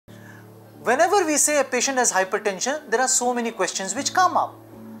Whenever we say a patient has hypertension, there are so many questions which come up.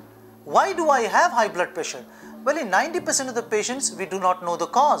 Why do I have high blood pressure? Well, in 90% of the patients, we do not know the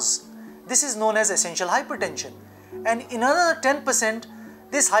cause. This is known as essential hypertension. And in another 10%,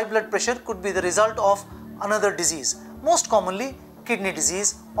 this high blood pressure could be the result of another disease, most commonly kidney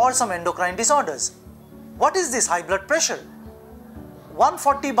disease or some endocrine disorders. What is this high blood pressure?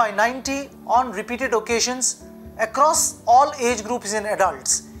 140/90 on repeated occasions across all age groups in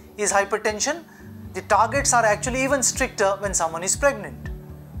adults is hypertension. The targets are actually even stricter when someone is pregnant.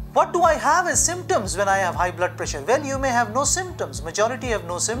 What do I have as symptoms when I have high blood pressure? Well, you may have no symptoms. Majority have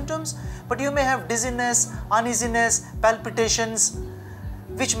no symptoms, but you may have dizziness, uneasiness, palpitations,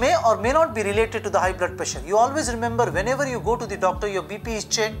 which may or may not be related to the high blood pressure. You always remember, whenever you go to the doctor, your BP is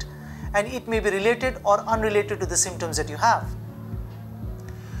checked and it may be related or unrelated to the symptoms that you have.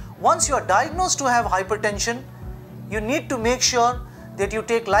 Once you are diagnosed to have hypertension, you need to make sure that you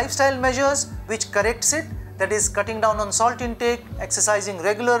take lifestyle measures which corrects it, that is cutting down on salt intake, exercising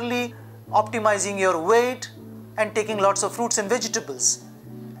regularly, optimizing your weight and taking lots of fruits and vegetables.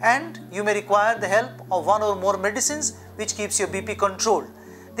 And you may require the help of one or more medicines which keeps your BP controlled.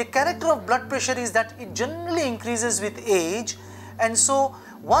 The character of blood pressure is that it generally increases with age, and so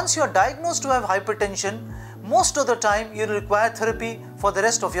once you are diagnosed to have hypertension, most of the time you will require therapy for the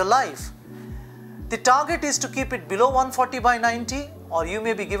rest of your life. The target is to keep it below 140/90, or you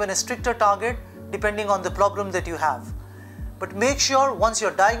may be given a stricter target depending on the problem that you have. But make sure once you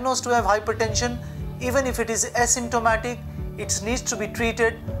are diagnosed to have hypertension, even if it is asymptomatic, it needs to be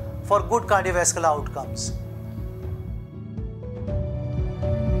treated for good cardiovascular outcomes.